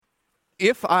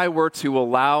If I were to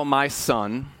allow my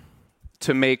son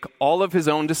to make all of his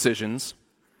own decisions,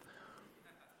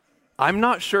 I'm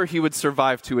not sure he would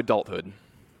survive to adulthood.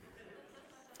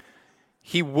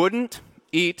 He wouldn't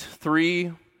eat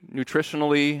 3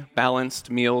 nutritionally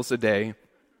balanced meals a day.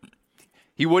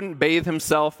 He wouldn't bathe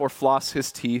himself or floss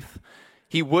his teeth.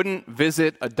 He wouldn't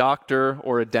visit a doctor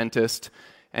or a dentist,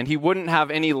 and he wouldn't have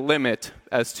any limit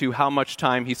as to how much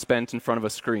time he spent in front of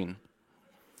a screen.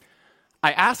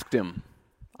 I asked him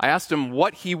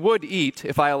what he would eat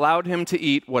if I allowed him to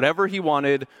eat whatever he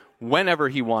wanted, whenever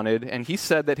he wanted, and he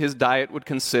said that his diet would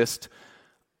consist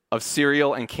of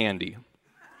cereal and candy.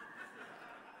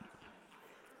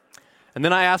 And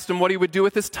then I asked him what he would do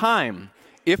with his time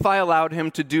if I allowed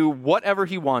him to do whatever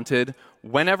he wanted,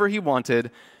 whenever he wanted,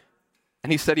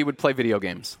 and he said he would play video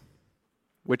games,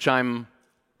 which I'm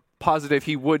positive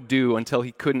he would do until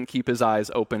he couldn't keep his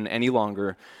eyes open any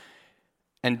longer.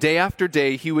 And day after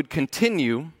day, he would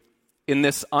continue in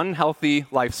this unhealthy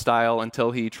lifestyle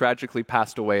until he tragically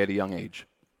passed away at a young age.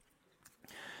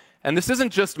 And this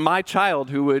isn't just my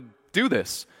child who would do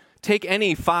this. Take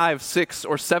any 5, 6,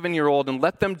 or 7-year-old and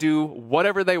let them do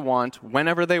whatever they want,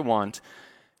 whenever they want,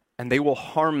 and they will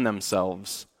harm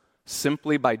themselves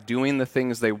simply by doing the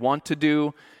things they want to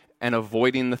do and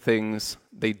avoiding the things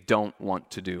they don't want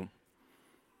to do.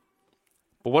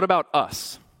 But what about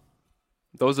us?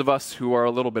 Those of us who are a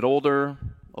little bit older,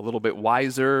 a little bit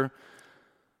wiser.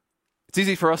 It's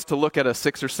easy for us to look at a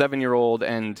 6 or 7-year-old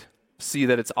and see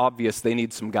that it's obvious they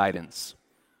need some guidance.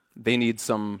 They need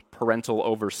some parental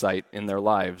oversight in their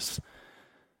lives.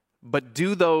 But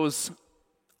do those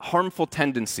harmful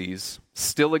tendencies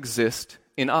still exist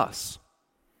in us?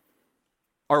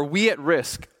 Are we at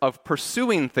risk of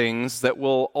pursuing things that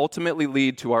will ultimately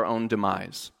lead to our own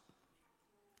demise?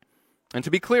 And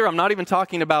to be clear, I'm not even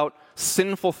talking about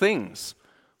sinful things.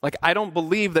 Like, I don't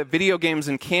believe that video games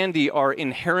and candy are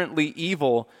inherently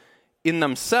evil in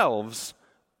themselves,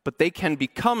 but they can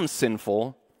become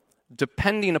sinful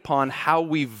depending upon how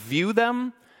we view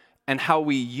them and how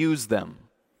we use them.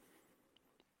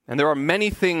 And there are many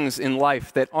things in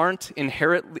life that aren't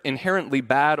inherently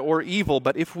bad or evil,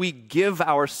 but if we give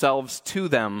ourselves to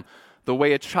them the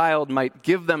way a child might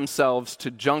give themselves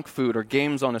to junk food or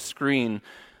games on a screen,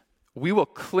 we will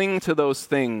cling to those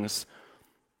things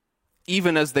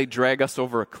even as they drag us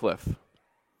over a cliff.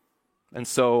 And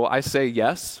so I say,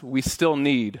 yes, we still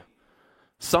need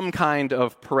some kind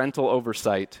of parental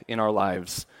oversight in our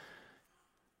lives.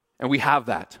 And we have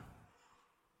that.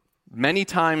 Many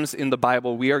times in the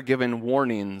Bible, we are given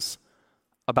warnings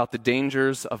about the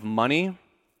dangers of money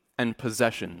and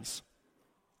possessions,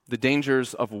 the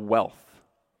dangers of wealth,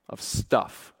 of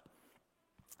stuff.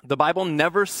 The Bible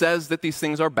never says that these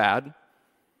things are bad,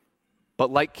 but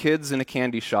like kids in a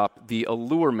candy shop, the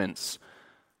allurements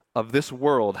of this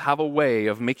world have a way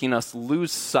of making us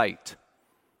lose sight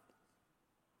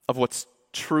of what's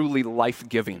truly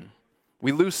life-giving.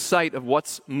 We lose sight of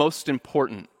what's most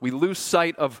important. We lose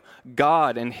sight of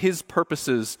God and His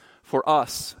purposes for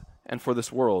us and for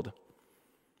this world.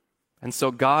 And so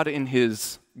God, in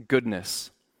His goodness,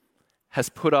 has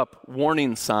put up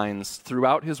warning signs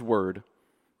throughout His Word,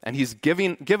 and He's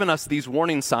given us these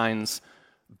warning signs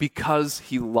because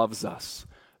He loves us,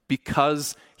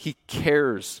 because He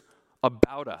cares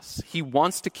about us. He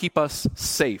wants to keep us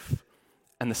safe.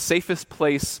 And the safest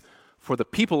place for the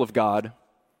people of God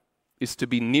is to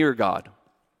be near God.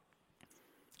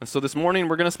 And so this morning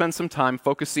we're going to spend some time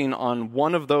focusing on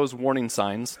one of those warning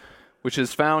signs, which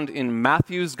is found in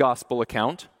Matthew's gospel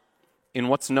account in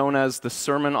what's known as the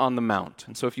Sermon on the Mount.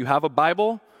 And so if you have a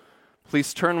Bible,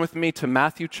 please turn with me to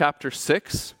Matthew chapter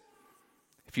 6.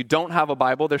 If you don't have a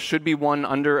Bible, there should be one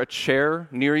under a chair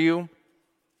near you.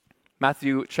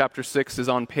 Matthew chapter 6 is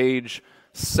on page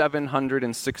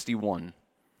 761.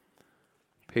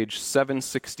 Page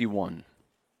 761.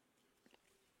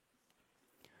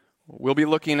 We'll be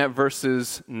looking at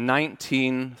verses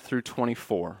 19 through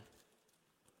 24.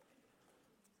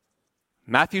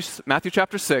 Matthew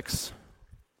chapter 6,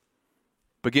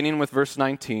 beginning with verse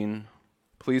 19.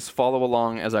 Please follow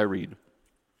along as I read.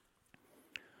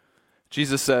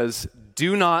 Jesus says,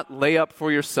 "Do not lay up for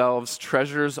yourselves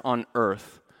treasures on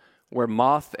earth, where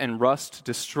moth and rust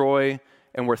destroy,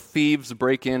 and where thieves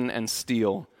break in and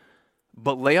steal.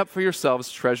 But lay up for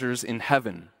yourselves treasures in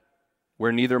heaven,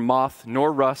 where neither moth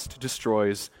nor rust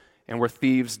destroys, and where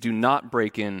thieves do not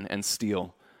break in and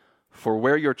steal. For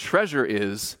where your treasure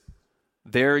is,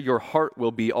 there your heart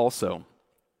will be also.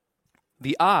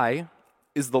 The eye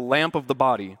is the lamp of the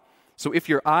body. So if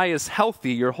your eye is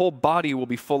healthy, your whole body will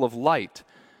be full of light.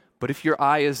 But if your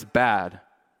eye is bad,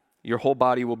 your whole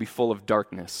body will be full of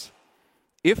darkness.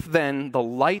 If then the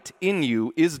light in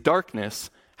you is darkness,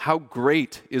 how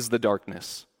great is the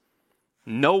darkness?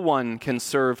 No one can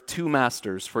serve two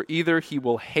masters, for either he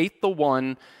will hate the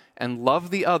one and love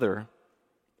the other,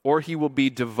 or he will be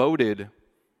devoted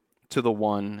to the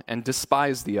one and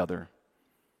despise the other.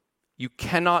 You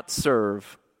cannot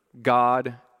serve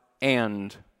God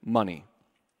and money.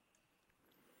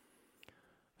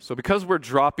 So because we're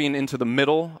dropping into the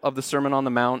middle of the Sermon on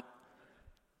the Mount,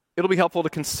 it'll be helpful to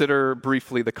consider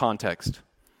briefly the context.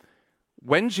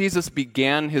 When Jesus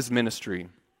began his ministry,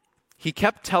 he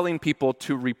kept telling people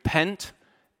to repent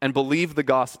and believe the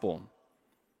gospel.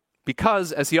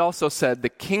 Because, as he also said, the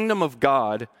kingdom of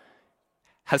God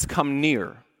has come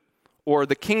near, or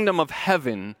the kingdom of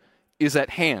heaven is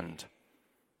at hand.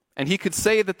 And he could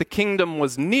say that the kingdom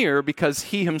was near because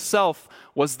he himself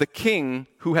was the king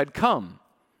who had come.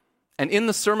 And in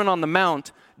the Sermon on the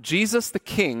Mount, Jesus the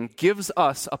King gives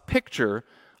us a picture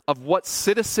of what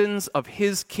citizens of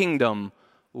his kingdom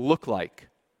look like.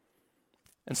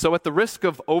 And so at the risk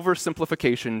of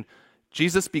oversimplification,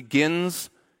 Jesus begins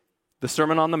the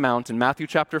Sermon on the Mount in Matthew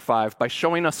chapter 5 by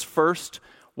showing us first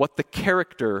what the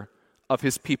character of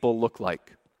his people look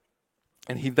like.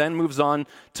 And he then moves on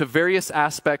to various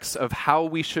aspects of how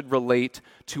we should relate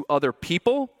to other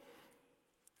people.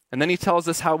 And then he tells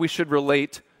us how we should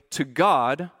relate to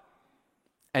God.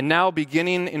 And now,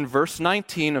 beginning in verse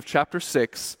 19 of chapter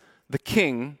 6, the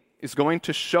king is going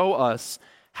to show us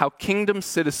how kingdom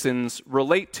citizens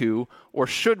relate to, or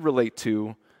should relate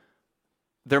to,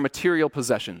 their material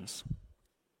possessions.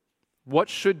 What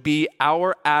should be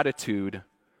our attitude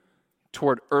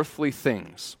toward earthly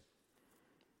things?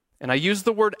 And I use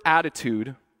the word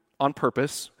attitude on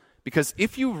purpose because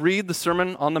if you read the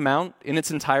Sermon on the Mount in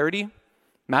its entirety,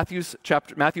 Matthew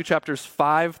chapters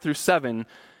 5 through 7,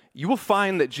 you will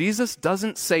find that Jesus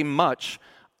doesn't say much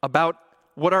about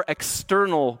what our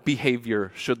external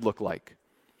behavior should look like.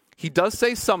 He does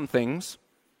say some things,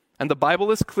 and the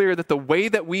Bible is clear that the way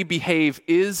that we behave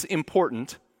is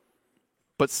important,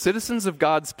 but citizens of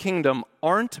God's kingdom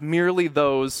aren't merely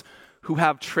those who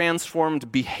have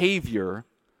transformed behavior.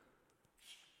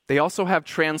 They also have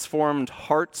transformed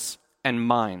hearts and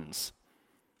minds.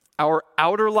 Our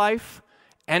outer life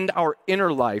and our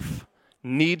inner life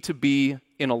need to be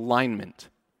in alignment.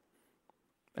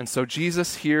 And so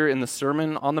Jesus here in the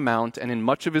Sermon on the Mount and in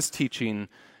much of his teaching,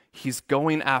 he's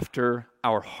going after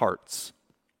our hearts.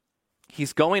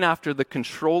 He's going after the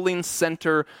controlling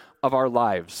center of our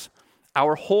lives.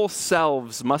 Our whole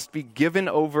selves must be given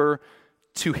over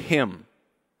to him.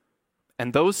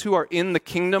 And those who are in the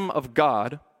kingdom of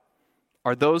God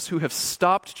are those who have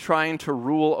stopped trying to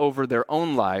rule over their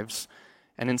own lives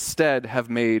and instead have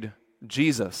made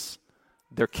Jesus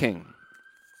their king.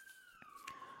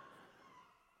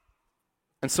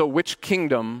 And so which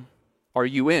kingdom are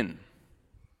you in?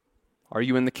 Are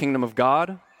you in the kingdom of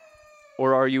God,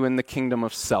 or are you in the kingdom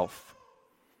of self?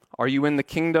 Are you in the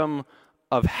kingdom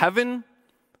of heaven,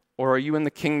 or are you in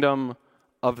the kingdom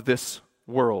of this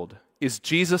world? Is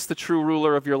Jesus the true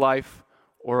ruler of your life,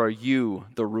 or are you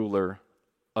the ruler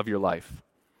of your life?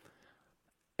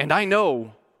 And I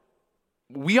know,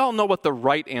 we all know what the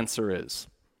right answer is.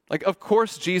 Like, of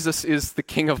course Jesus is the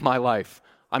king of my life.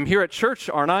 I'm here at church,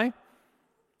 aren't I?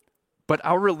 But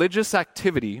our religious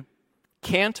activity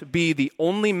can't be the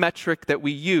only metric that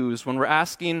we use when we're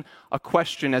asking a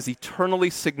question as eternally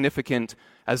significant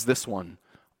as this one.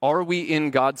 Are we in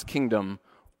God's kingdom,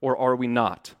 or are we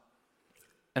not?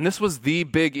 And this was the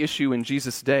big issue in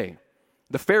Jesus' day.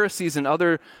 The Pharisees and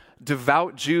other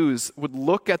devout Jews would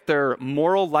look at their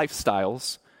moral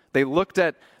lifestyles, they looked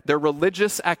at their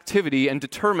religious activity and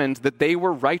determined that they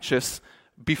were righteous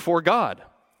before God.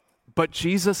 But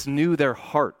Jesus knew their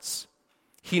hearts.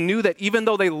 He knew that even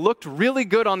though they looked really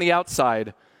good on the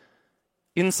outside,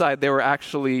 inside they were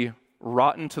actually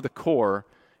rotten to the core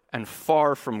and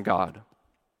far from God.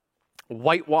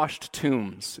 Whitewashed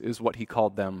tombs is what he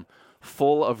called them,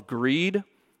 full of greed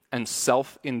and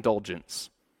self-indulgence.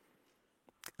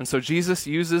 And so Jesus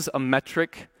uses a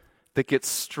metric that gets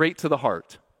straight to the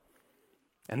heart.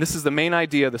 And this is the main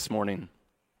idea this morning.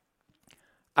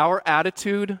 Our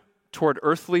attitude toward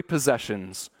earthly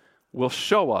possessions will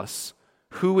show us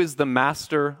who is the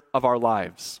master of our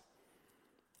lives.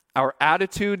 Our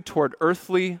attitude toward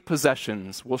earthly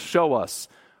possessions will show us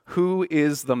who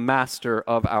is the master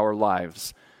of our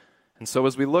lives. And so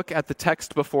as we look at the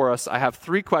text before us, I have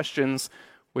 3 questions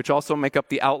which also make up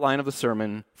the outline of the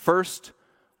sermon. First,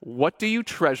 what do you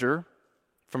treasure?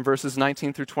 From verses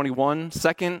 19 through 21.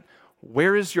 Second,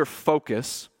 where is your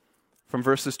focus? From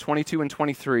verses 22 and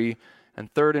 23.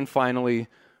 And third and finally,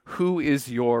 who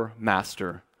is your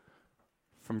master?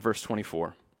 From verse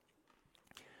 24.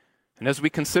 And as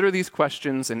we consider these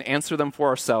questions and answer them for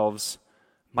ourselves,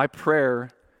 my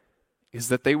prayer is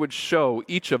that they would show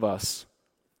each of us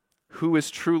who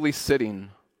is truly sitting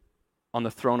on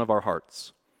the throne of our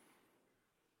hearts.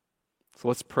 So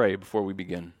let's pray before we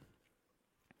begin.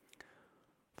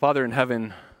 Father in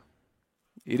heaven,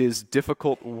 it is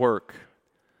difficult work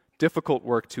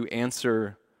to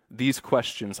answer these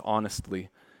questions honestly,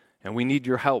 and we need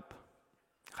your help.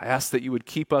 I ask that you would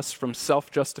keep us from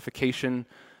self-justification,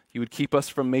 you would keep us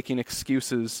from making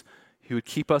excuses, you would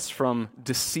keep us from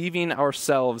deceiving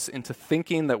ourselves into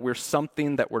thinking that we're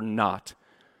something that we're not.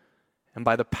 And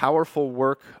by the powerful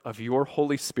work of your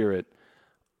Holy Spirit,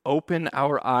 open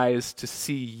our eyes to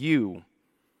see you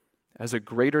as a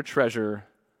greater treasure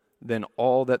than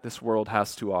all that this world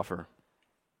has to offer,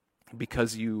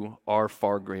 because you are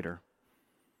far greater.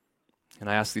 And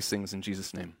I ask these things in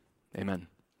Jesus' name. Amen.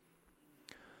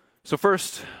 So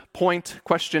first point,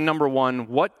 question number 1,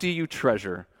 what do you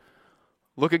treasure?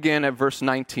 Look again at verse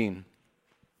 19.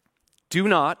 Do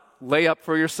not lay up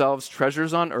for yourselves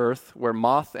treasures on earth where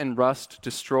moth and rust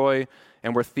destroy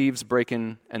and where thieves break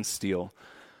in and steal.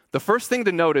 The first thing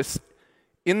to notice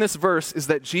in this verse is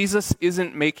that Jesus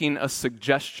isn't making a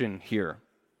suggestion here.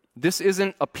 This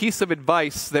isn't a piece of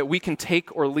advice that we can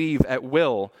take or leave at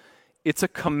will. It's a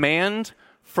command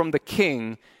from the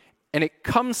King, and it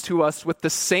comes to us with the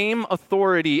same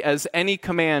authority as any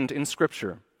command in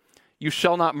Scripture. You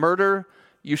shall not murder,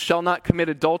 you shall not commit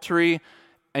adultery,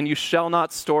 and you shall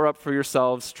not store up for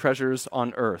yourselves treasures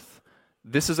on earth.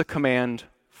 This is a command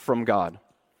from God.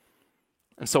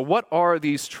 And so what are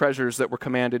these treasures that we're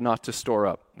commanded not to store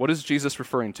up? What is Jesus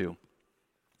referring to?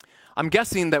 I'm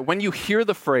guessing that when you hear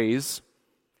the phrase,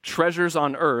 treasures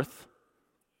on earth,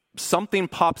 something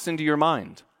pops into your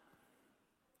mind.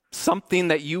 Something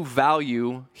that you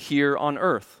value here on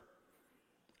earth.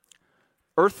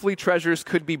 Earthly treasures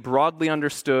could be broadly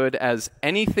understood as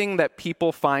anything that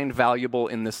people find valuable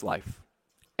in this life.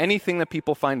 Anything that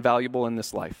people find valuable in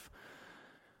this life.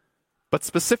 But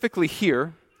specifically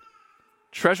here,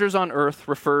 treasures on earth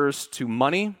refers to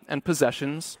money and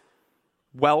possessions,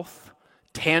 wealth,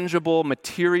 tangible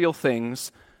material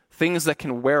things, things that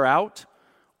can wear out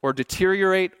or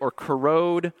deteriorate or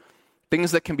corrode,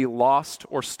 things that can be lost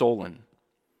or stolen.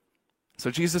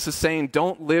 So Jesus is saying,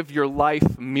 don't live your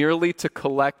life merely to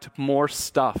collect more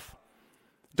stuff.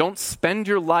 Don't spend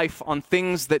your life on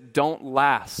things that don't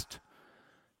last.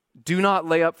 Do not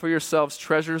lay up for yourselves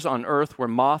treasures on earth where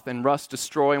moth and rust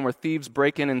destroy and where thieves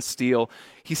break in and steal.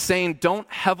 He's saying,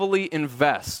 don't heavily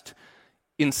invest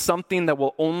in something that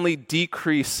will only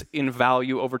decrease in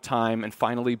value over time and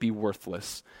finally be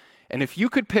worthless. And if you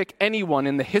could pick anyone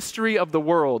in the history of the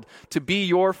world to be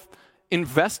your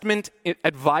investment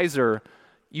advisor,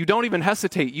 you don't even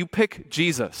hesitate. You pick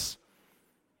Jesus,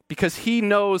 because he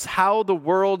knows how the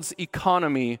world's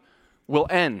economy will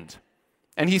end.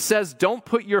 And he says, don't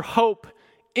put your hope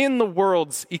in the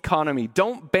world's economy.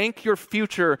 Don't bank your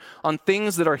future on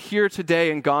things that are here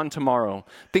today and gone tomorrow.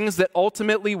 Things that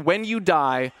ultimately, when you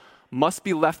die, must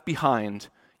be left behind.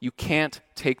 You can't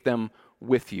take them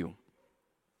with you.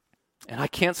 And I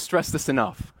can't stress this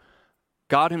enough.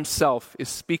 God himself is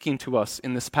speaking to us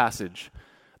in this passage.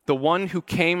 The one who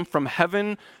came from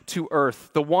heaven to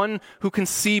earth, the one who can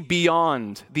see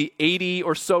beyond the 80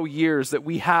 or so years that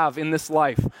we have in this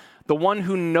life, the one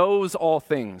who knows all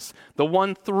things, the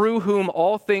one through whom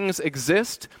all things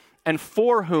exist and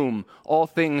for whom all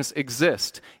things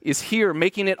exist, is here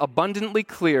making it abundantly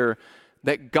clear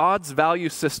that God's value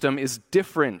system is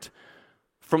different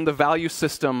from the value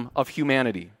system of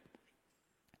humanity.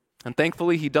 And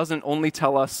thankfully, he doesn't only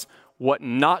tell us what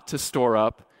not to store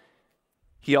up,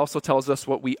 he also tells us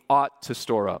what we ought to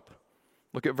store up.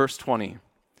 Look at verse 20.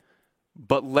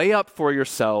 But lay up for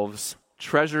yourselves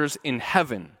treasures in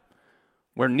heaven,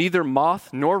 where neither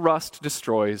moth nor rust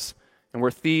destroys, and where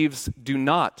thieves do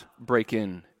not break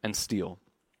in and steal.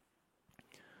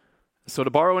 So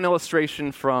to borrow an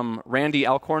illustration from Randy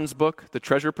Alcorn's book, The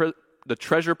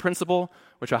Treasure Principle,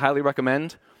 which I highly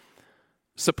recommend,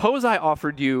 suppose I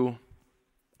offered you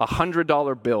a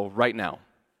 $100 bill right now.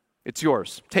 It's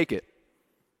yours. Take it.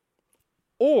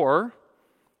 Or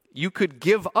you could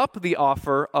give up the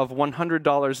offer of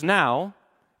 $100 now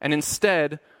and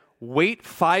instead wait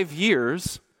 5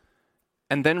 years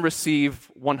and then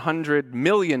receive $100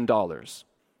 million.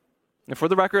 And for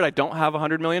the record, I don't have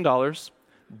 $100 million.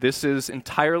 This is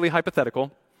entirely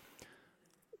hypothetical.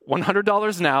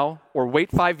 $100 now or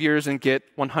wait 5 years and get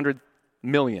 $100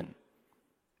 million.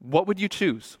 What would you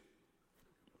choose?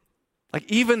 Like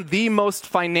even the most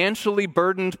financially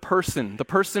burdened person, the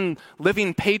person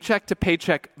living paycheck to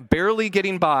paycheck, barely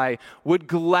getting by, would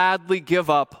gladly give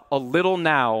up a little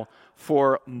now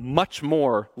for much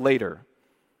more later.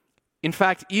 In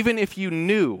fact, even if you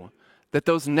knew that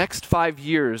those next 5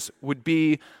 years would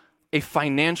be a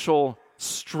financial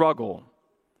struggle,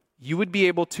 you would be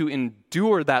able to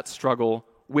endure that struggle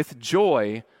with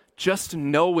joy, just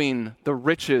knowing the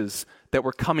riches that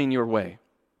were coming your way.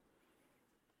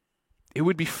 It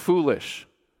would be foolish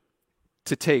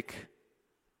to take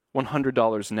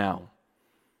 $100 now.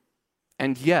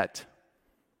 And yet,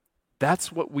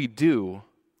 that's what we do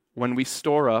when we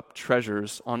store up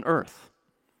treasures on earth.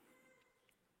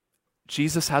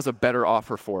 Jesus has a better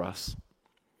offer for us,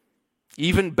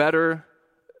 even better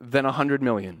than 100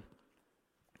 million.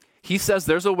 He says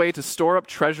there's a way to store up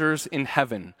treasures in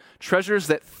heaven, treasures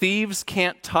that thieves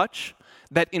can't touch,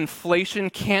 that inflation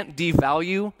can't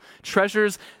devalue,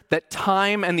 treasures that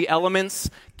time and the elements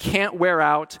can't wear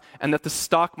out, and that the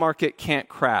stock market can't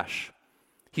crash.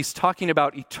 He's talking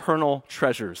about eternal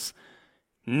treasures,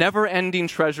 never-ending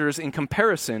treasures in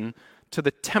comparison to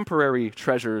the temporary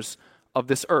treasures of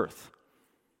this earth.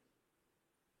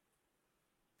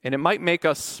 And it might make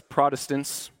us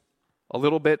Protestants a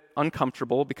little bit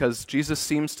uncomfortable because Jesus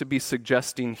seems to be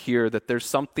suggesting here that there's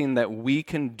something that we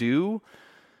can do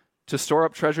to store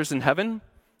up treasures in heaven,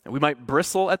 and we might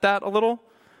bristle at that a little.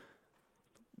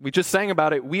 We just sang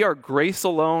about it. We are grace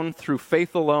alone, through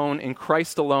faith alone, in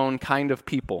Christ alone kind of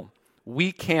people.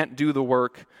 We can't do the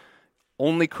work.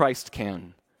 Only Christ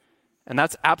can. And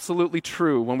that's absolutely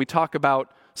true when we talk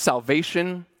about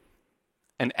salvation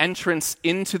and entrance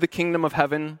into the kingdom of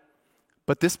heaven.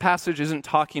 But this passage isn't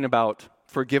talking about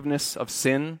forgiveness of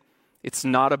sin. It's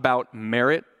not about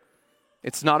merit.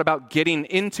 It's not about getting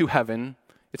into heaven.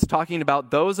 It's talking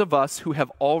about those of us who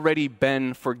have already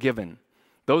been forgiven.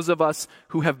 Those of us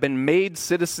who have been made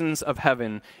citizens of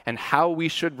heaven and how we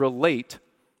should relate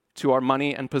to our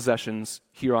money and possessions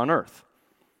here on earth.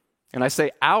 And I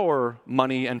say our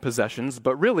money and possessions,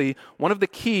 but really one of the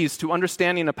keys to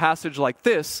understanding a passage like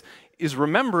this is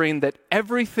remembering that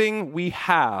everything we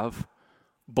have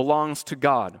belongs to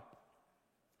God.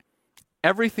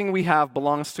 Everything we have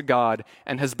belongs to God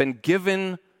and has been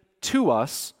given to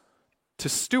us to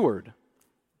steward,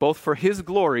 both for His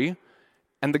glory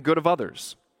and the good of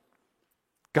others.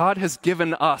 God has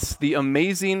given us the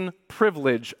amazing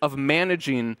privilege of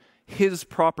managing His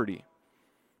property,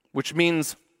 which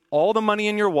means all the money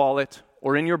in your wallet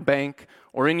or in your bank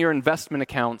or in your investment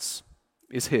accounts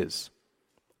is His.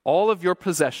 All of your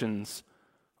possessions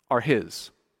are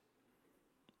His.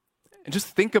 And just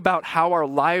think about how our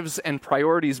lives and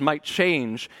priorities might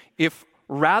change if,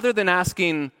 rather than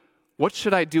asking, what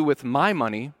should I do with my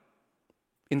money?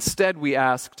 Instead, we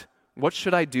asked, what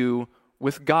should I do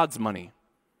with God's money?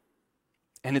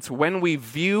 And it's when we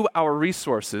view our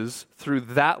resources through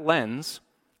that lens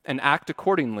and act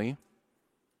accordingly,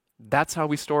 that's how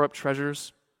we store up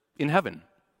treasures in heaven.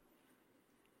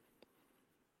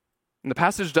 And the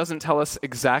passage doesn't tell us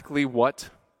exactly what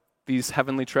these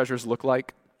heavenly treasures look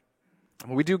like.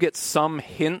 We do get some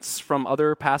hints from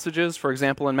other passages. For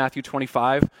example, in Matthew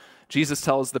 25, Jesus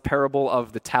tells the parable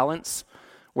of the talents,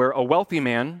 where a wealthy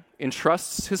man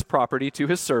entrusts his property to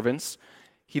his servants.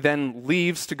 He then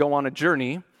leaves to go on a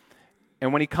journey.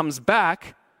 And when he comes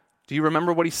back, do you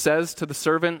remember what he says to the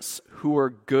servants who were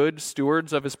good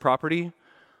stewards of his property?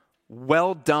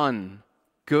 Well done,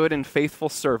 good and faithful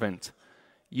servant.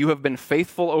 You have been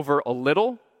faithful over a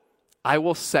little. I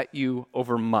will set you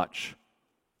over much.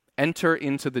 Enter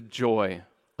into the joy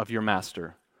of your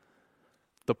master.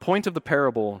 The point of the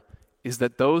parable is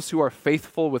that those who are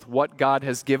faithful with what God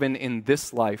has given in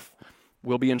this life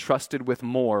will be entrusted with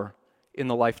more in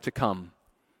the life to come.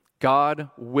 God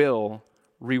will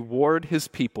reward His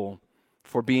people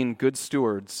for being good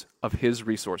stewards of His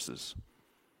resources.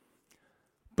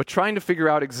 But trying to figure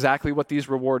out exactly what these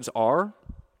rewards are,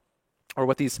 or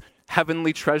what these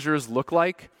heavenly treasures look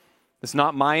like, is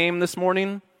not my aim this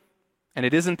morning. And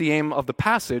it isn't the aim of the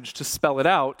passage to spell it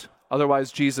out,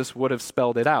 otherwise Jesus would have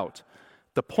spelled it out.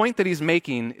 The point that he's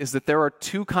making is that there are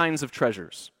two kinds of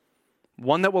treasures,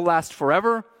 one that will last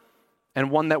forever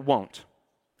and one that won't.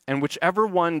 And whichever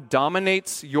one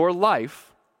dominates your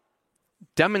life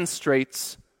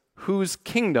demonstrates whose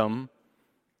kingdom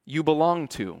you belong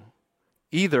to,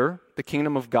 either the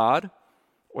kingdom of God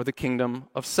or the kingdom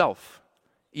of self,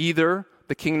 either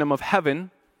the kingdom of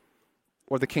heaven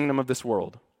or the kingdom of this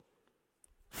world.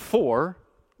 For,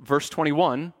 verse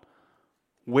 21,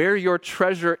 where your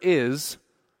treasure is,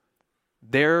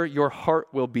 there your heart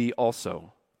will be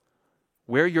also.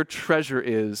 Where your treasure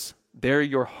is, there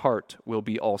your heart will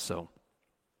be also.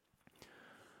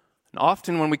 And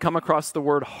often when we come across the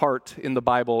word heart in the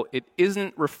Bible, it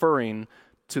isn't referring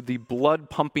to the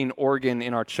blood-pumping organ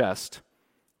in our chest.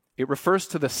 It refers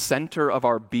to the center of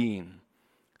our being.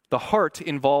 The heart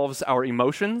involves our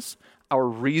emotions, our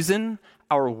reason,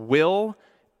 our will,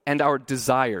 and our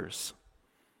desires.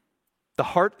 The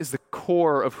heart is the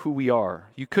core of who we are.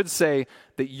 You could say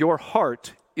that your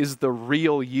heart is the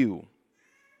real you.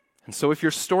 And so if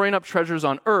you're storing up treasures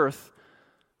on earth,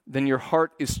 then your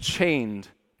heart is chained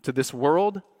to this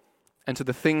world and to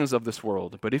the things of this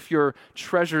world. But if your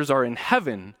treasures are in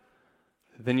heaven,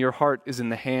 then your heart is in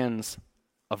the hands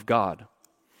of God.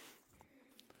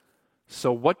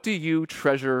 So what do you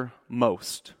treasure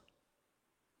most?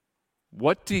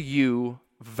 What do you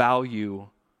value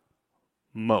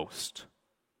most?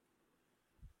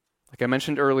 Like I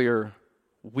mentioned earlier,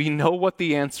 we know what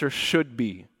the answer should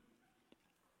be.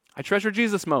 I treasure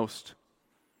Jesus most.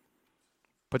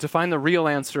 But to find the real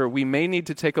answer, we may need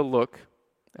to take a look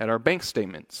at our bank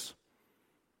statements.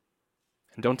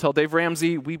 And don't tell Dave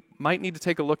Ramsey, we might need to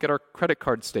take a look at our credit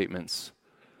card statements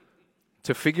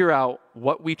to figure out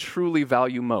what we truly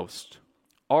value most.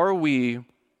 Are we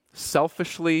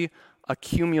selfishly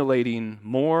accumulating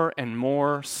more and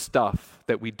more stuff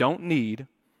that we don't need,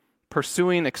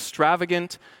 pursuing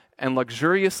extravagant and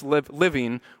luxurious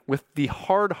living with the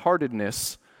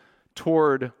hard-heartedness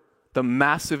toward the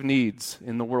massive needs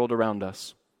in the world around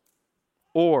us?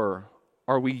 Or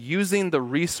are we using the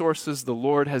resources the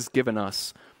Lord has given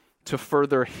us to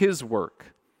further His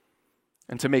work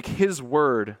and to make His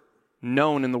word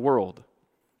known in the world?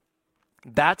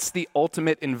 That's the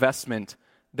ultimate investment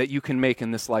that you can make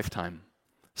in this lifetime.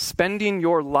 Spending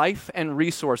your life and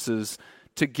resources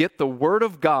to get the word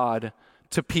of God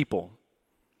to people.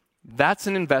 That's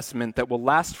an investment that will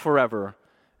last forever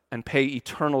and pay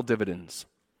eternal dividends.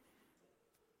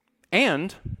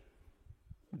 And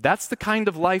that's the kind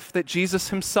of life that Jesus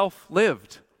himself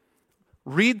lived.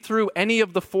 Read through any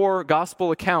of the 4 gospel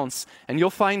accounts, and you'll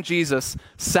find Jesus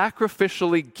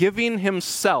sacrificially giving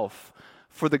himself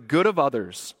for the good of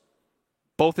others,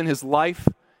 both in his life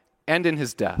and in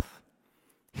his death.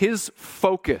 His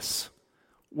focus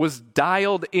was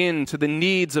dialed in to the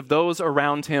needs of those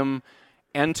around him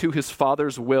and to his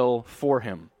Father's will for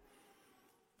him.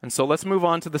 And so let's move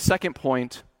on to the second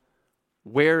point.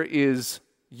 Where is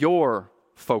your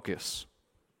focus?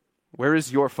 Where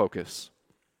is your focus?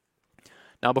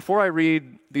 Now, before I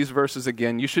read these verses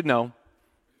again, you should know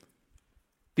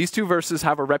these 2 verses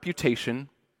have a reputation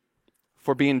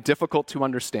for being difficult to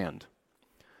understand.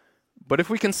 But if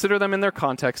we consider them in their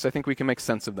context, I think we can make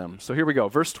sense of them. So here we go.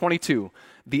 Verse 22,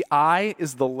 the eye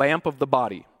is the lamp of the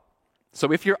body.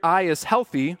 So if your eye is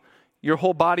healthy, your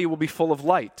whole body will be full of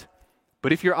light.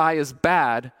 But if your eye is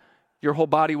bad, your whole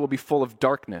body will be full of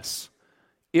darkness.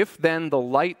 If then the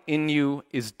light in you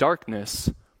is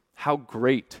darkness, how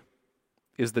great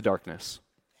is the darkness?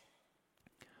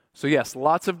 So yes,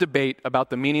 lots of debate about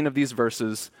the meaning of these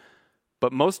verses,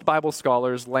 but most Bible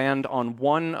scholars land on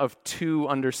one of 2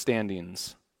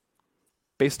 understandings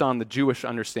based on the Jewish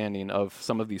understanding of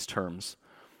some of these terms.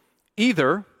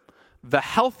 Either the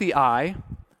healthy eye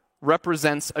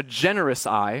represents a generous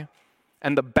eye,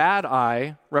 and the bad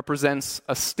eye represents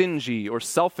a stingy or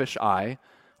selfish eye,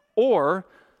 or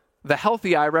the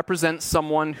healthy eye represents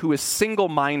someone who is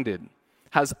single-minded,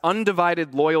 has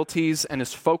undivided loyalties, and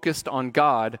is focused on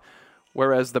God,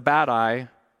 whereas the bad eye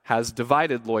has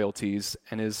divided loyalties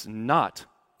and is not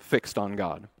fixed on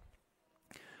God.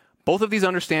 Both of these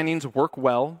understandings work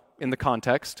well in the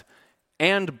context,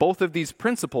 and both of these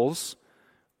principles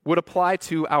would apply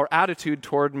to our attitude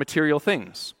toward material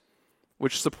things,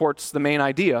 which supports the main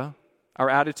idea. Our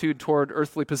attitude toward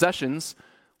earthly possessions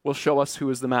will show us who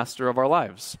is the master of our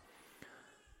lives.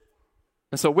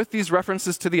 And so with these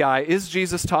references to the eye, is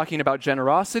Jesus talking about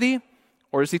generosity,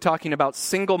 or is he talking about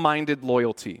single-minded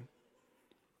loyalty?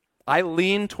 I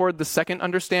lean toward the second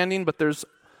understanding, but there's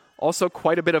also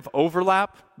quite a bit of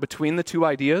overlap between the 2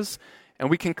 ideas, and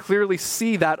we can clearly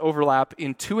see that overlap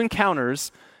in 2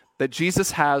 encounters that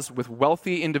Jesus has with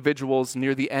wealthy individuals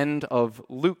near the end of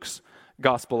Luke's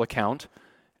gospel account.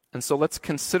 And so let's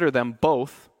consider them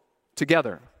both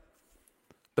together.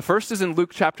 The first is in Luke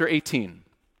chapter 18.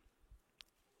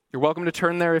 You're welcome to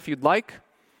turn there if you'd like,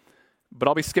 but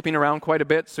I'll be skipping around quite a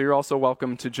bit, so you're also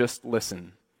welcome to just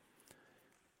listen.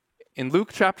 In Luke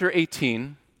chapter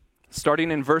 18,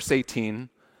 starting in verse 18,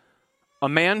 a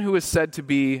man who is said to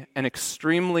be an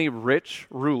extremely rich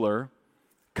ruler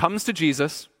comes to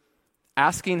Jesus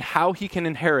asking how he can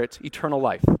inherit eternal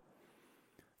life.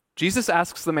 Jesus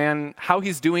asks the man how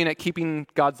he's doing at keeping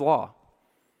God's law.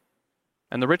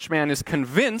 And the rich man is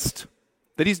convinced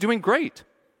that he's doing great.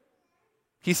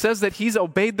 He says that he's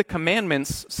obeyed the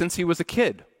commandments since he was a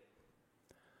kid.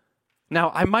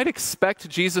 Now, I might expect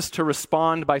Jesus to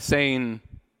respond by saying,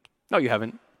 no, you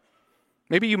haven't.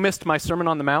 Maybe you missed my Sermon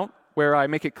on the Mount, where I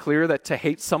make it clear that to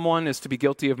hate someone is to be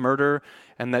guilty of murder,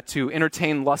 and that to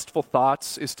entertain lustful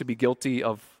thoughts is to be guilty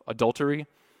of adultery.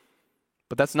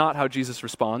 But that's not how Jesus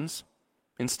responds.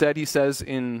 Instead, he says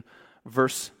in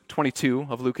verse 22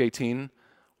 of Luke 18,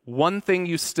 one thing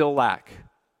you still lack.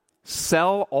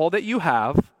 Sell all that you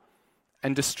have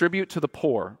and distribute to the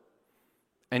poor,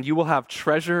 and you will have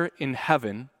treasure in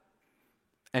heaven,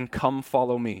 and come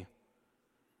follow me.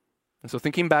 And so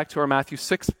thinking back to our Matthew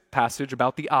 6 passage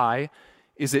about the eye,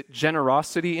 is it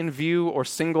generosity in view or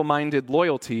single-minded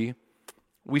loyalty?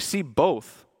 We see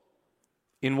both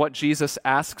in what Jesus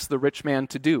asks the rich man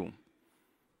to do.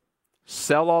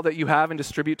 Sell all that you have and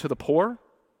distribute to the poor.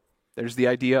 There's the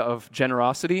idea of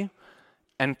generosity.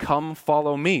 And come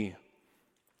follow me.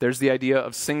 There's the idea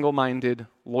of single-minded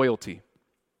loyalty.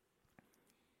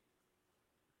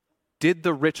 Did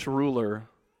the rich ruler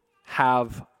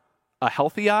have a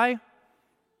healthy eye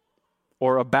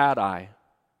or a bad eye?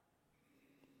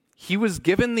 He was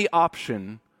given the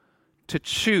option to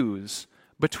choose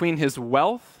between his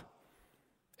wealth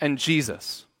and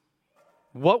Jesus.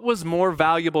 What was more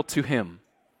valuable to him?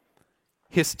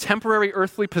 His temporary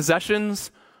earthly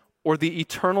possessions or the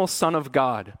eternal Son of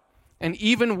God? And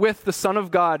even with the Son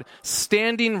of God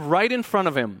standing right in front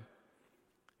of him,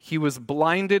 he was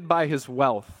blinded by his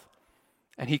wealth,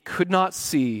 and he could not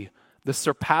see the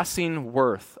surpassing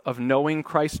worth of knowing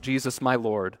Christ Jesus my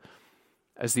Lord,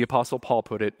 as the Apostle Paul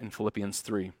put it in Philippians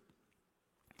 3.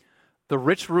 The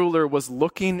rich ruler was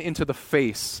looking into the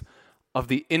face of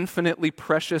the infinitely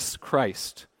precious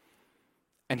Christ,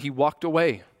 and he walked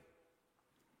away.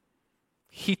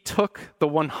 He took the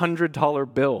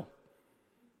 $100 bill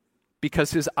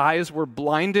because his eyes were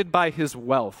blinded by his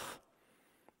wealth,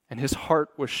 and his heart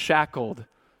was shackled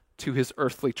to his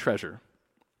earthly treasure.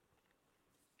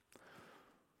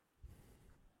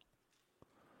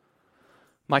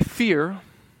 My fear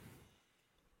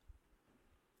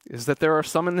is that there are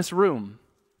some in this room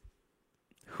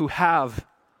who have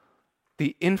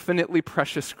the infinitely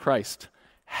precious Christ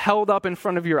held up in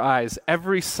front of your eyes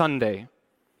every Sunday,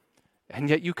 and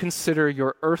yet you consider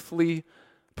your earthly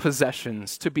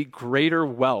possessions to be greater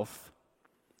wealth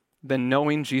than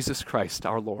knowing Jesus Christ,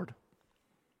 our Lord.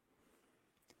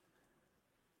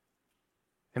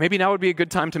 And maybe now would be a good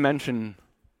time to mention,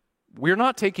 we're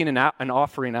not taking an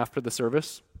offering after the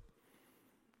service.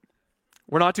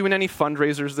 We're not doing any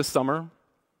fundraisers this summer.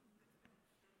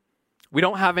 We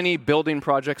don't have any building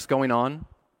projects going on.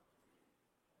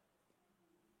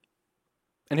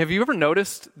 And have you ever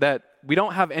noticed that we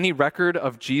don't have any record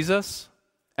of Jesus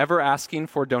ever asking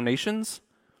for donations?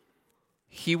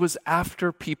 He was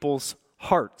after people's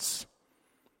hearts.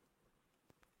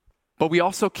 But we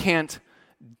also can't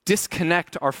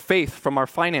disconnect our faith from our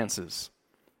finances,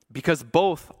 because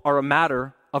both are a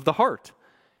matter of the heart.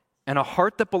 And a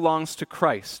heart that belongs to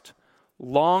Christ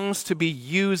longs to be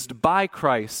used by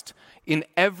Christ in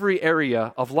every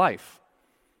area of life.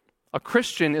 A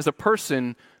Christian is a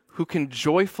person who can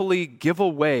joyfully give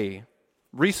away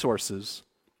resources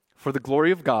for the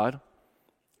glory of God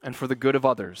and for the good of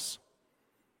others,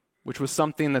 which was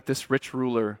something that this rich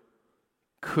ruler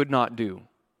could not do.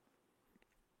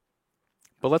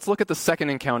 But let's look at the second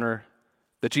encounter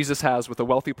that Jesus has with a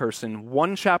wealthy person,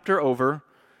 one chapter over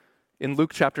in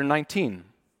Luke chapter 19.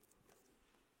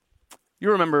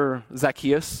 You remember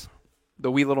Zacchaeus, the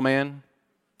wee little man?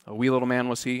 A wee little man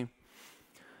was he.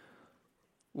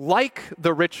 Like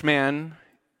the rich man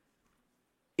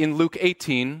in Luke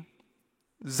 18,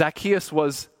 Zacchaeus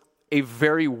was a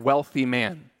very wealthy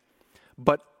man.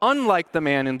 But unlike the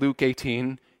man in Luke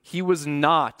 18, he was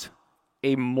not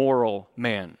a moral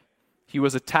man. He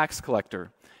was a tax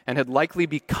collector and had likely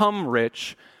become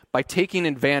rich by taking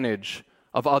advantage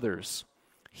of others.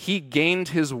 He gained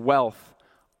his wealth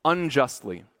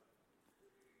unjustly.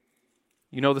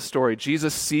 You know the story.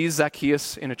 Jesus sees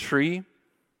Zacchaeus in a tree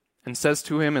and says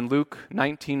to him in Luke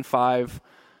 19:5,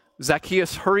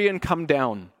 "Zacchaeus, hurry and come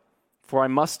down, for I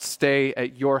must stay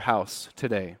at your house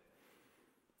today."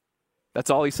 That's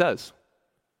all he says.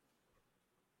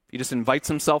 He just invites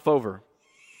himself over.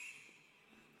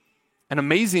 And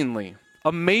amazingly,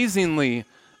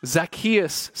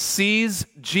 Zacchaeus sees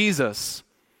Jesus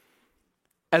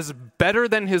as better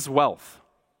than his wealth.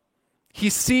 He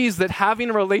sees that having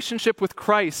a relationship with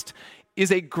Christ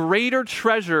is a greater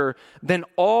treasure than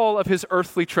all of his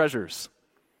earthly treasures.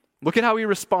 Look at how he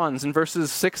responds in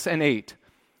verses 6 and 8.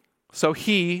 So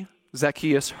he,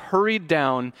 Zacchaeus, hurried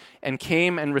down and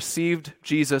came and received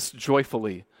Jesus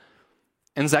joyfully.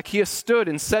 And Zacchaeus stood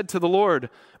and said to the Lord,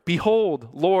 "Behold,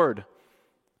 Lord,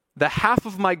 the half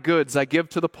of my goods I give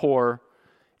to the poor,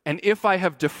 and if I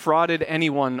have defrauded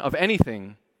anyone of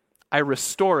anything, I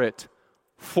restore it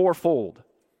fourfold."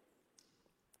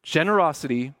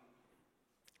 Generosity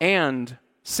and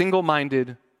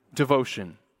single-minded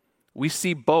devotion. We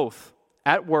see both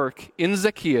at work in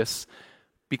Zacchaeus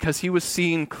because he was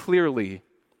seeing clearly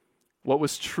what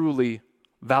was truly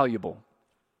valuable.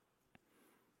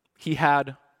 He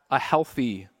had a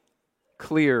healthy,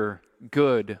 clear,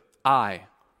 good eye.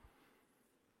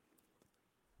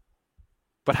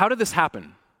 But how did this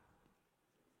happen?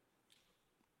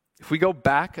 If we go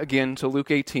back again to Luke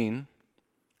 18,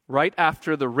 right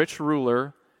after the rich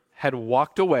ruler had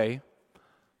walked away,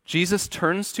 Jesus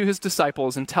turns to his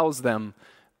disciples and tells them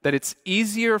that it's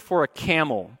easier for a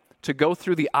camel to go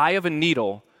through the eye of a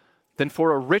needle than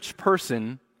for a rich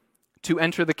person to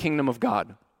enter the kingdom of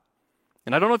God.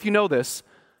 And I don't know if you know this,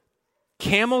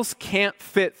 camels can't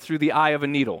fit through the eye of a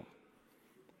needle.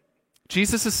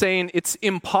 Jesus is saying it's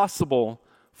impossible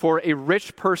for a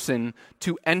rich person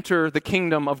to enter the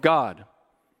kingdom of God.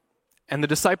 And the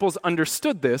disciples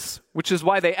understood this, which is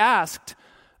why they asked,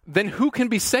 "Then who can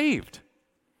be saved?"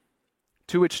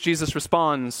 To which Jesus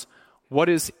responds, "What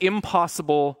is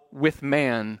impossible with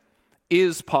man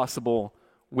is possible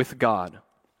with God."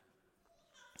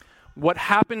 What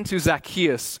happened to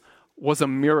Zacchaeus was a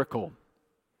miracle.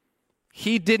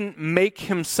 He didn't make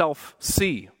himself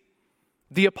see.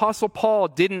 The Apostle Paul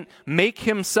didn't make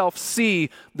himself see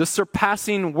the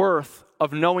surpassing worth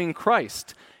of knowing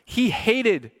Christ. He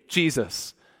hated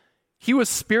Jesus. He was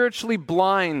spiritually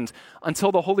blind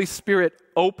until the Holy Spirit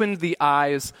opened the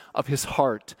eyes of his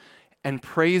heart. And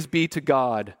praise be to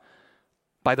God,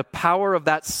 by the power of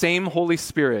that same Holy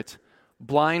Spirit,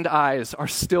 blind eyes are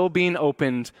still being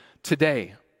opened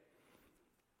today.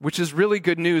 Which is really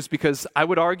good news because I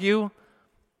would argue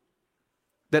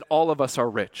that all of us are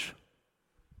rich.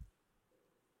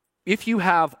 If you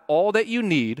have all that you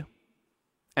need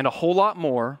and a whole lot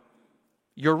more,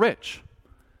 you're rich.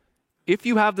 If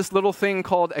you have this little thing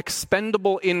called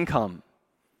expendable income,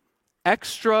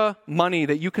 extra money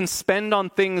that you can spend on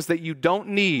things that you don't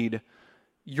need,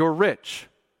 you're rich.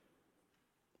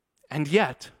 And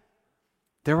yet,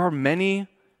 there are many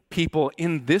people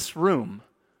in this room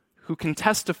who can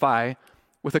testify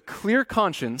with a clear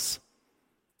conscience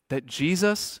that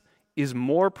Jesus is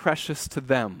more precious to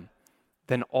them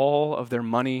than all of their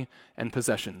money and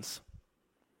possessions.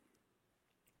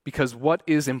 Because what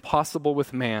is impossible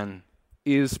with man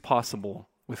is possible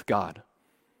with God.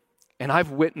 And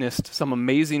I've witnessed some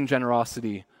amazing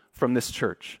generosity from this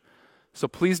church. So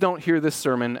please don't hear this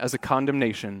sermon as a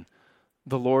condemnation.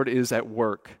 The Lord is at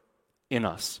work in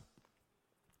us.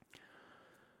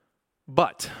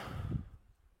 But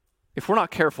if we're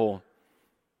not careful,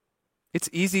 it's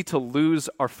easy to lose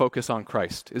our focus on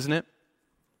Christ, isn't it?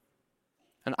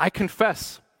 And I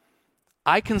confess,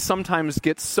 I can sometimes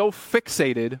get so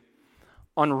fixated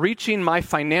on reaching my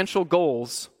financial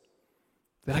goals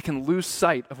that I can lose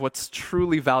sight of what's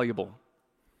truly valuable.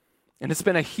 And it's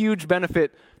been a huge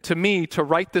benefit to me to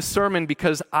write this sermon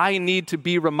because I need to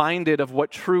be reminded of what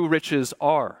true riches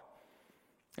are.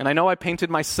 And I know I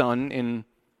painted my son in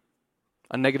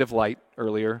a negative light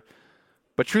earlier,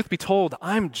 but truth be told,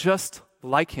 I'm just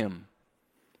like him.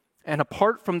 And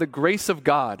apart from the grace of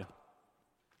God,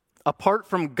 apart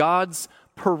from God's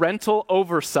parental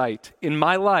oversight in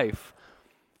my life,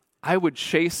 I would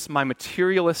chase my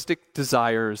materialistic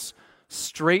desires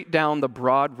straight down the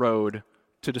broad road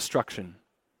to destruction.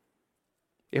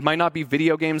 It might not be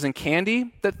video games and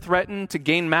candy that threaten to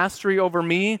gain mastery over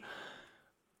me,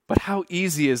 but how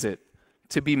easy is it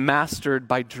to be mastered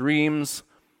by dreams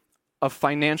of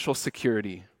financial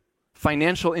security,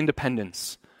 financial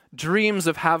independence, dreams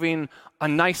of having a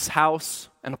nice house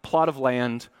and a plot of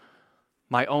land,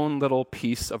 my own little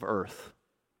piece of earth.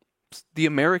 It's the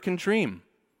American dream.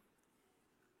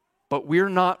 But we're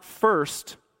not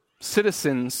first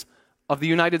citizens of the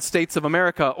United States of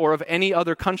America or of any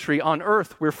other country on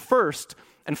earth. We're first,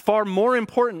 and far more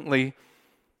importantly,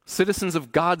 citizens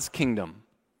of God's kingdom,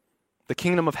 the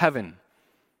kingdom of heaven.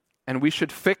 And we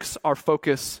should fix our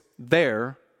focus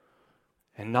there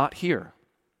and not here.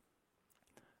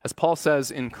 As Paul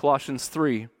says in Colossians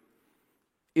 3,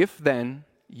 "If then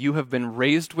you have been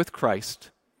raised with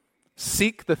Christ,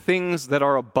 seek the things that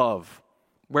are above,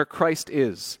 where Christ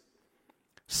is,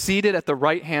 seated at the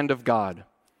right hand of God.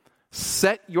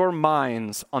 Set your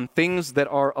minds on things that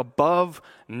are above,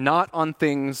 not on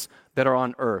things that are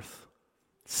on earth."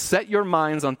 Set your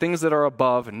minds on things that are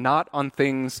above, not on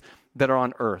things that are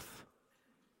on earth.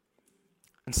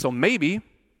 And so maybe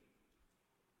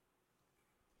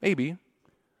Maybe.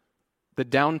 The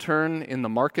downturn in the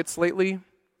markets lately,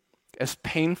 as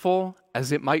painful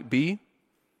as it might be,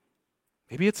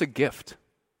 maybe it's a gift.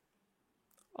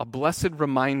 A blessed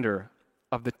reminder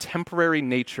of the temporary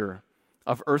nature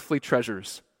of earthly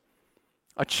treasures.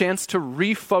 A chance to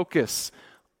refocus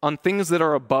on things that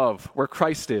are above, where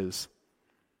Christ is.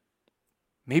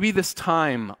 Maybe this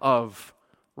time of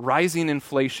rising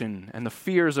inflation and the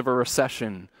fears of a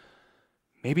recession,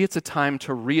 maybe it's a time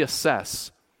to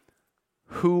reassess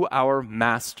who our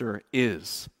master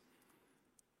is.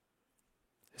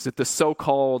 Is it the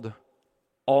so-called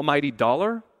almighty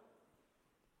dollar?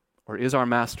 Or is our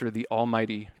master the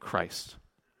almighty Christ?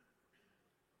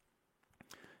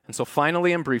 And so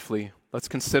finally and briefly, let's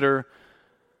consider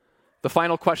the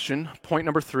final question, point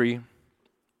number 3.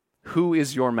 Who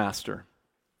is your master?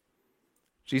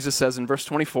 Jesus says in verse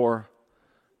 24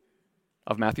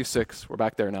 of Matthew 6, we're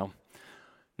back there now,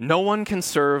 no one can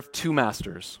serve two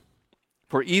masters,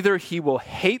 for either he will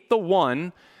hate the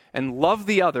one and love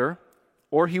the other,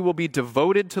 or he will be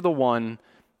devoted to the one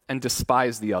and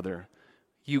despise the other.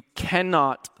 You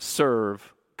cannot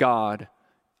serve God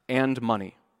and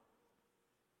money.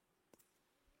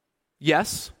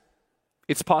 Yes,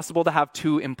 it's possible to have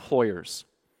two employers.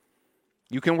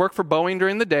 You can work for Boeing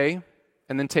during the day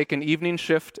and then take an evening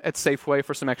shift at Safeway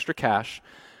for some extra cash.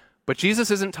 But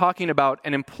Jesus isn't talking about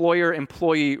an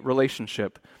employer-employee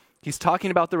relationship. He's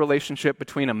talking about the relationship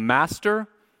between a master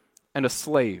and a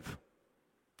slave,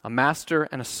 a master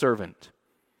and a servant.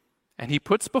 And he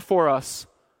puts before us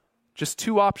just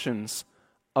two options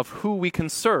of who we can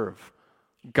serve,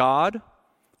 God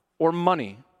or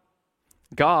money.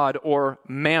 God or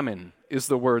mammon is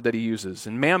the word that he uses.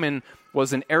 And mammon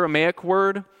was an Aramaic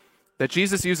word that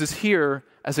Jesus uses here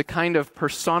as a kind of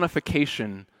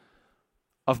personification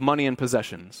of money and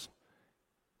possessions,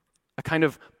 a kind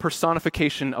of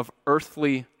personification of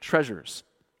earthly treasures.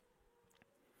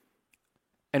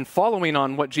 And following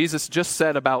on what Jesus just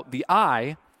said about the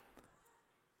eye,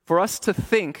 for us to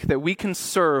think that we can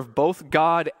serve both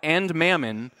God and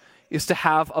mammon is to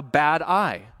have a bad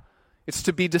eye. It's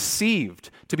to be deceived,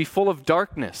 to be full of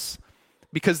darkness,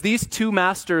 because these two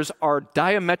masters are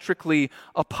diametrically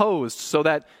opposed, so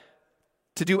that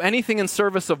to do anything in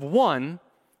service of one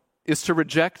is to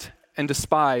reject and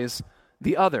despise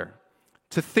the other.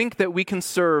 To think that we can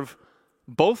serve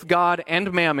both God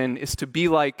and mammon is to be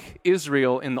like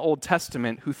Israel in the Old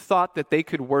Testament, who thought that they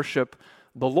could worship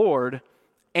the Lord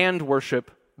and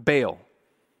worship Baal.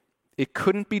 It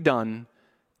couldn't be done,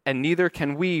 and neither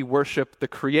can we worship the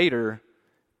Creator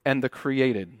and the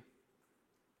created.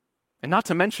 And not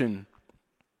to mention,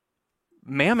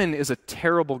 mammon is a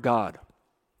terrible god.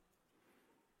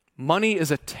 Money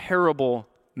is a terrible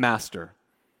master.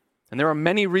 And there are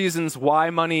many reasons why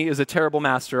money is a terrible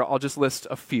master. I'll just list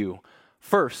a few.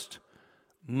 First,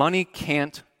 money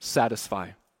can't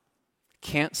satisfy.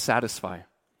 Can't satisfy.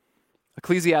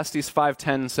 Ecclesiastes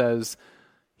 5:10 says,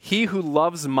 "He who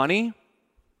loves money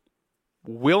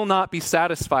will not be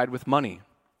satisfied with money,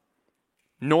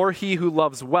 nor he who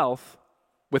loves wealth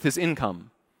with his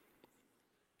income."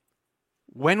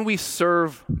 When we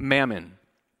serve mammon,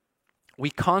 we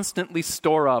constantly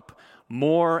store up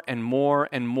more and more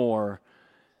and more,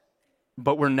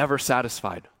 but we're never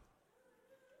satisfied.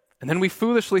 And then we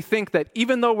foolishly think that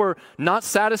even though we're not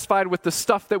satisfied with the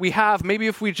stuff that we have, maybe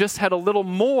if we just had a little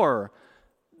more,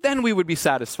 then we would be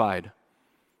satisfied.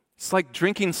 It's like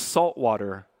drinking salt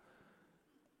water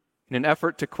in an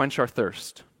effort to quench our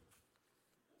thirst.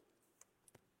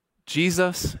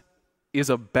 Jesus is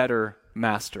a better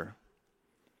master.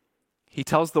 He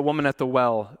tells the woman at the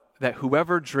well that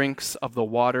whoever drinks of the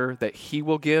water that he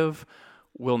will give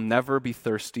will never be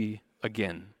thirsty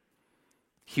again.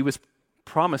 He was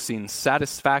promising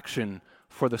satisfaction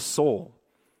for the soul,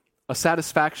 a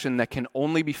satisfaction that can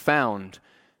only be found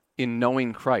in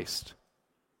knowing Christ.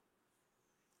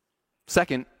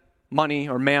 Second, money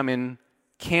or mammon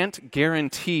can't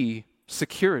guarantee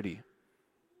security.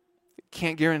 It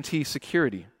can't guarantee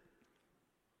security.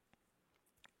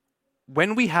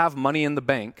 When we have money in the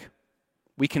bank,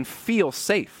 we can feel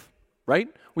safe, right?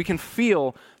 We can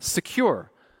feel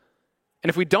secure. And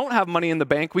if we don't have money in the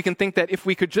bank, we can think that if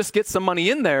we could just get some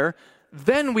money in there,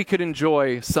 then we could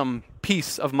enjoy some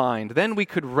peace of mind. Then we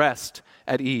could rest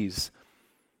at ease.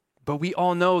 But we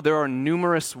all know there are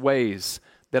numerous ways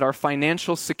that our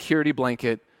financial security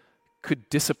blanket could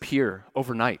disappear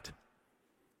overnight.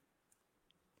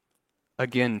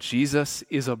 Again, Jesus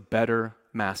is a better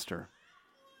master.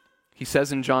 He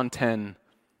says in John 10,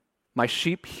 "My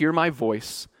sheep hear my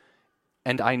voice,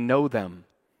 and I know them,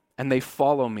 and they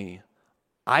follow me.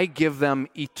 I give them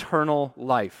eternal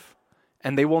life,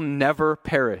 and they will never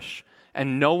perish,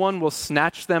 and no one will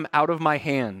snatch them out of my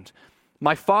hand.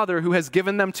 My Father who has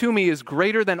given them to me is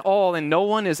greater than all, and no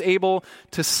one is able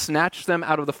to snatch them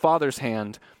out of the Father's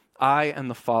hand. I and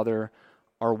the Father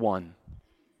are one.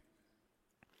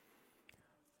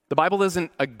 The Bible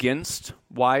isn't against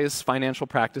wise financial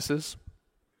practices.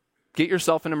 Get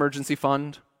yourself an emergency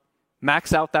fund.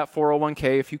 Max out that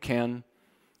 401k if you can.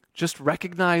 Just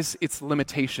recognize its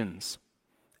limitations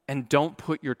and don't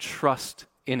put your trust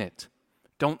in it.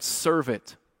 Don't serve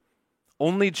it.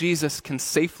 Only Jesus can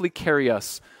safely carry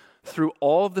us through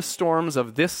all of the storms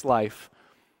of this life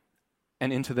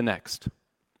and into the next.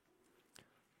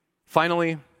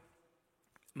 Finally,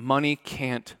 money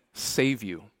can't save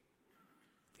you.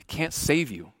 It can't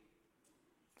save you.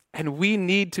 And we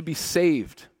need to be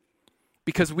saved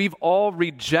because we've all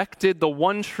rejected the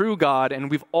one true God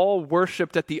and we've all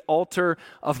worshiped at the altar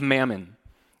of mammon.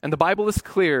 And the Bible is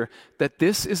clear that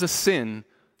this is a sin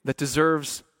that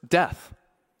deserves death.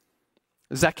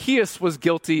 Zacchaeus was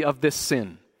guilty of this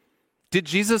sin. Did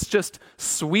Jesus just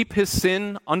sweep his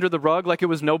sin under the rug like it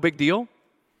was no big deal?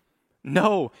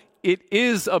 No, it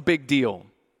is a big deal.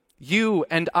 You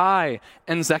and I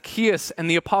and Zacchaeus and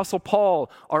the Apostle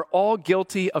Paul are all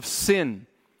guilty of sin.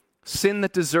 Sin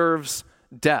that deserves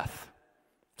death.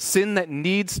 Sin that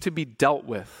needs to be dealt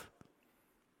with.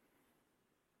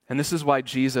 And this is why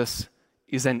Jesus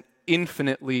is an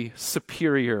infinitely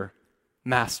superior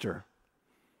master.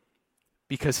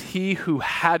 Because he who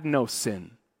had no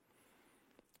sin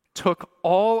took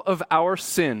all of our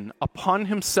sin upon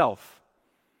himself,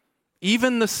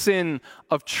 even the sin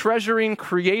of treasuring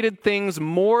created things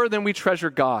more than we treasure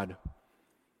God,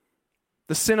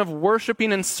 the sin of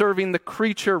worshiping and serving the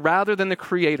creature rather than the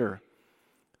creator,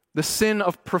 the sin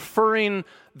of preferring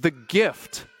the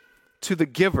gift to the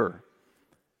giver.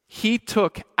 He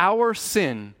took our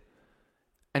sin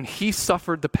and he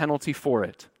suffered the penalty for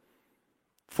it.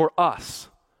 For us,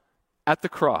 at the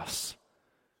cross,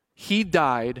 he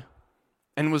died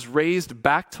and was raised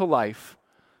back to life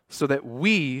so that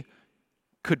we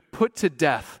could put to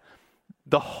death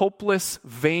the hopeless,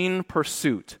 vain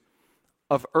pursuit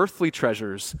of earthly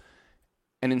treasures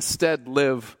and instead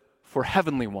live for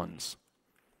heavenly ones.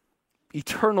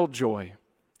 Eternal joy,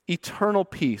 eternal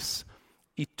peace,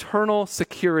 eternal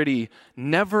security,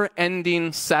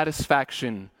 never-ending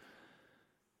satisfaction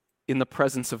in the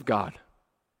presence of God.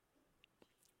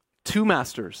 Two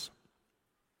masters.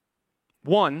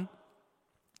 One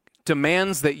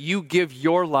demands that you give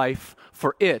your life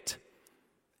for it,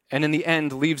 and in the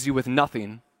end leaves you with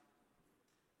nothing.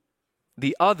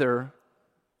 The other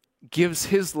gives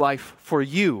his life for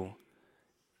you,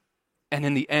 and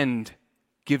in the end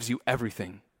gives you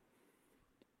everything.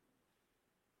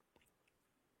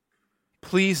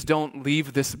 Please don't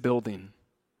leave this building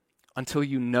until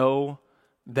you know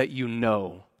that you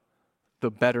know the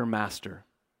better master.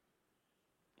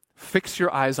 Fix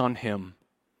your eyes on him.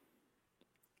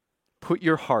 Put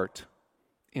your heart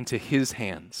into his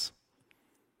hands.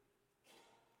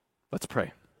 Let's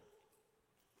pray.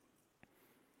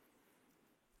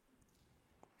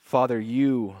 Father,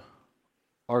 you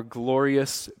are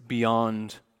glorious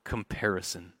beyond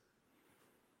comparison,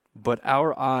 but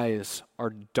our eyes are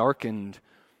darkened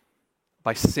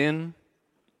by sin,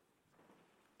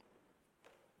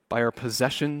 by our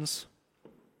possessions,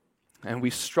 and we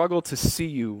struggle to see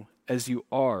you as you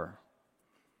are.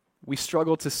 We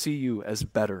struggle to see you as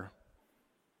better.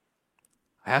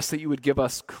 I ask that you would give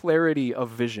us clarity of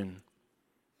vision.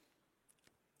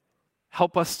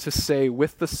 Help us to say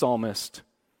with the psalmist,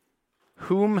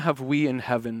 "Whom have we in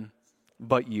heaven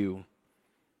but you?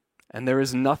 And there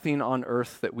is nothing on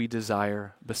earth that we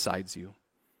desire besides you."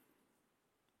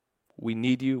 We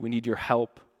need you. We need your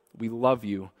help. We love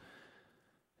you.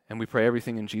 And we pray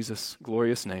everything in Jesus'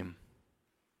 glorious name.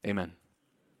 Amen.